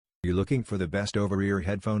you looking for the best over-ear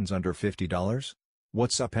headphones under $50?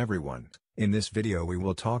 What's up everyone, in this video we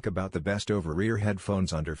will talk about the best over-ear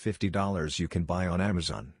headphones under $50 you can buy on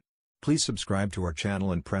Amazon. Please subscribe to our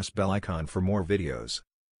channel and press bell icon for more videos.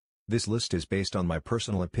 This list is based on my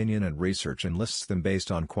personal opinion and research and lists them based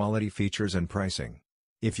on quality, features and pricing.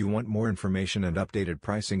 If you want more information and updated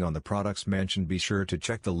pricing on the products mentioned, be sure to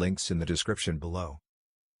check the links in the description below.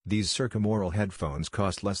 These circumaural headphones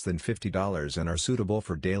cost less than $50 and are suitable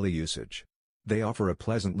for daily usage. They offer a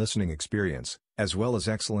pleasant listening experience, as well as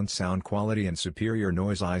excellent sound quality and superior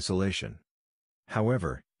noise isolation.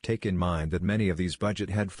 However, take in mind that many of these budget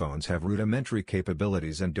headphones have rudimentary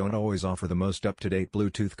capabilities and don't always offer the most up-to-date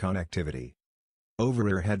Bluetooth connectivity.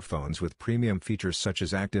 Over-ear headphones with premium features such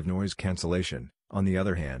as active noise cancellation, on the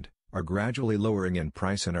other hand, are gradually lowering in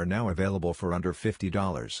price and are now available for under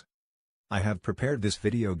 $50. I have prepared this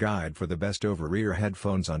video guide for the best over-ear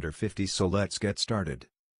headphones under $50, so let's get started.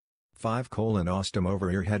 5. Awesome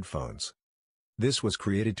over-ear headphones. This was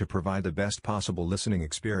created to provide the best possible listening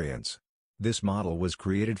experience. This model was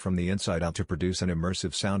created from the inside out to produce an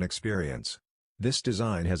immersive sound experience. This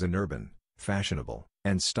design has an urban, fashionable,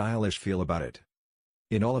 and stylish feel about it.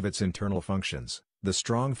 In all of its internal functions, the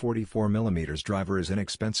strong 44mm driver is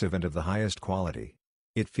inexpensive and of the highest quality.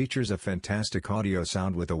 It features a fantastic audio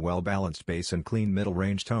sound with a well-balanced bass and clean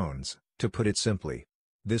middle-range tones. To put it simply,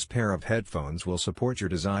 this pair of headphones will support your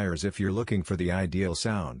desires if you're looking for the ideal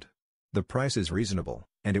sound. The price is reasonable,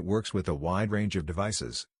 and it works with a wide range of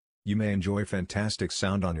devices. You may enjoy fantastic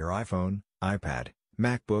sound on your iPhone, iPad,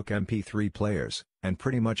 MacBook MP3 players, and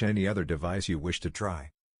pretty much any other device you wish to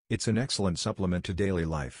try. It's an excellent supplement to daily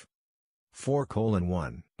life.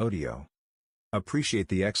 4:1 Audio. Appreciate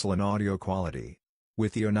the excellent audio quality.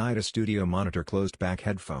 With the Oneida Studio Monitor closed-back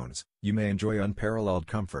headphones, you may enjoy unparalleled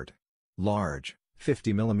comfort. Large,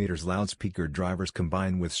 50mm loudspeaker drivers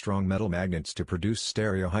combine with strong metal magnets to produce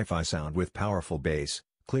stereo hi-fi sound with powerful bass,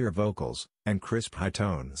 clear vocals, and crisp high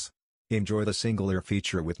tones. Enjoy the single-ear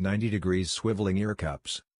feature with 90-degree swiveling ear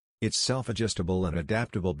cups. Its self-adjustable and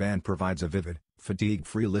adaptable band provides a vivid,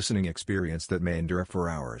 fatigue-free listening experience that may endure for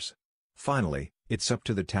hours. Finally, it's up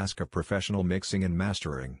to the task of professional mixing and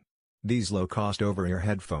mastering. These low-cost over-ear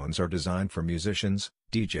headphones are designed for musicians,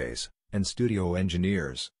 DJs, and studio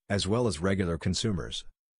engineers, as well as regular consumers.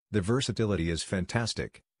 The versatility is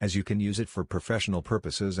fantastic, as you can use it for professional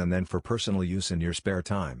purposes and then for personal use in your spare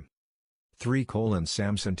time. 3.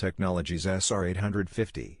 Samsung Technologies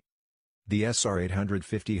SR850. The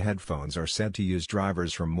SR850 headphones are said to use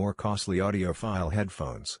drivers from more costly audiophile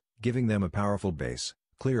headphones, giving them a powerful bass,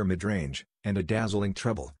 clear mid-range, and a dazzling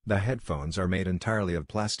treble. The headphones are made entirely of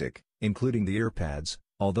plastic, including the ear pads,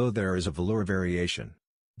 although there is a velour variation.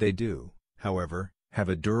 They do, however, have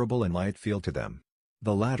a durable and light feel to them.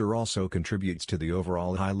 The latter also contributes to the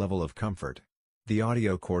overall high level of comfort. The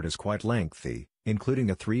audio cord is quite lengthy, including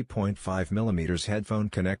a 3.5mm headphone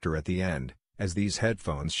connector at the end, as these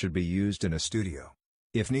headphones should be used in a studio.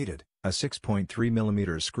 If needed, a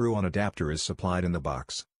 6.3mm screw-on adapter is supplied in the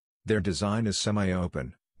box. Their design is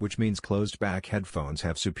semi-open, which means closed-back headphones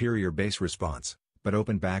have superior bass response, but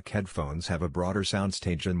open-back headphones have a broader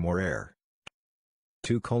soundstage and more air.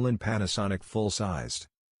 2. Panasonic full-sized.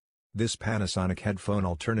 This Panasonic headphone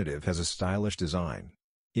alternative has a stylish design.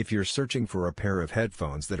 If you're searching for a pair of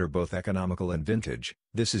headphones that are both economical and vintage,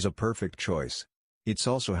 this is a perfect choice. It's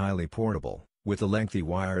also highly portable, with a lengthy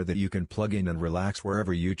wire that you can plug in and relax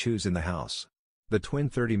wherever you choose in the house. The twin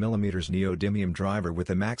 30mm neodymium driver with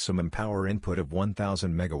a maximum power input of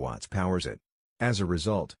 1000 megawatts powers it. As a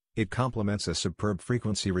result, it complements a superb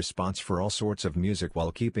frequency response for all sorts of music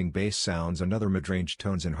while keeping bass sounds and other mid-range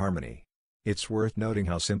tones in harmony. It's worth noting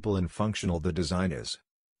how simple and functional the design is.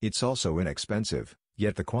 It's also inexpensive,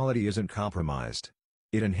 yet the quality isn't compromised.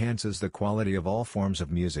 It enhances the quality of all forms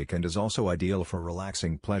of music and is also ideal for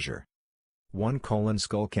relaxing pleasure. 1.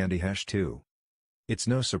 Skullcandy 2. It's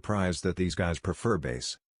no surprise that these guys prefer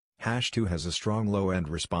bass. 2 has a strong low-end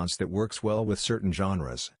response that works well with certain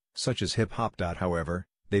genres, such as hip-hop. However,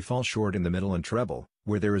 they fall short in the middle and treble,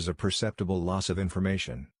 where there is a perceptible loss of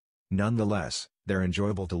information. Nonetheless, they're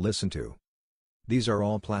enjoyable to listen to. These are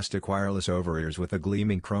all plastic wireless over-ears with a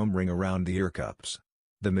gleaming chrome ring around the ear cups.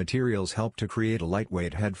 The materials help to create a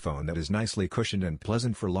lightweight headphone that is nicely cushioned and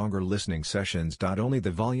pleasant for longer listening sessions. Only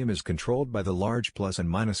the volume is controlled by the large plus and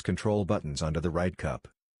minus control buttons under the right cup.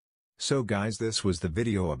 So guys, this was the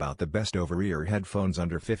video about the best over-ear headphones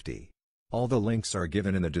under $50. All the links are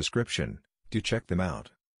given in the description, do check them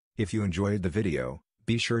out. If you enjoyed the video,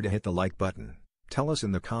 be sure to hit the like button. Tell us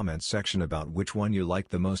in the comments section about which one you like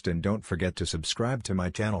the most and don't forget to subscribe to my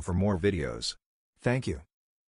channel for more videos. Thank you.